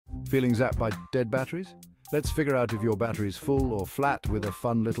Feeling zapped by dead batteries? Let's figure out if your battery's full or flat with a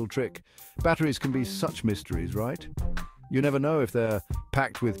fun little trick. Batteries can be such mysteries, right? You never know if they're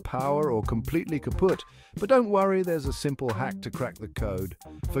packed with power or completely kaput. But don't worry, there's a simple hack to crack the code.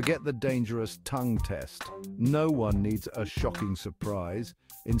 Forget the dangerous tongue test. No one needs a shocking surprise.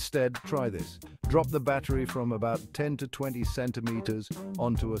 Instead, try this. Drop the battery from about 10 to 20 centimeters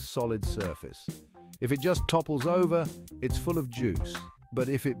onto a solid surface. If it just topples over, it's full of juice. But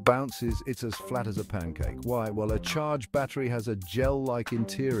if it bounces, it's as flat as a pancake. Why? Well, a charged battery has a gel-like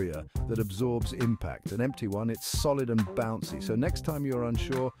interior that absorbs impact. An empty one, it's solid and bouncy. So next time you're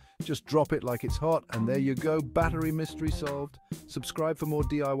unsure, just drop it like it's hot, and there you go, battery mystery solved. Subscribe for more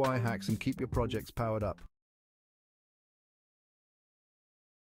DIY hacks and keep your projects powered up.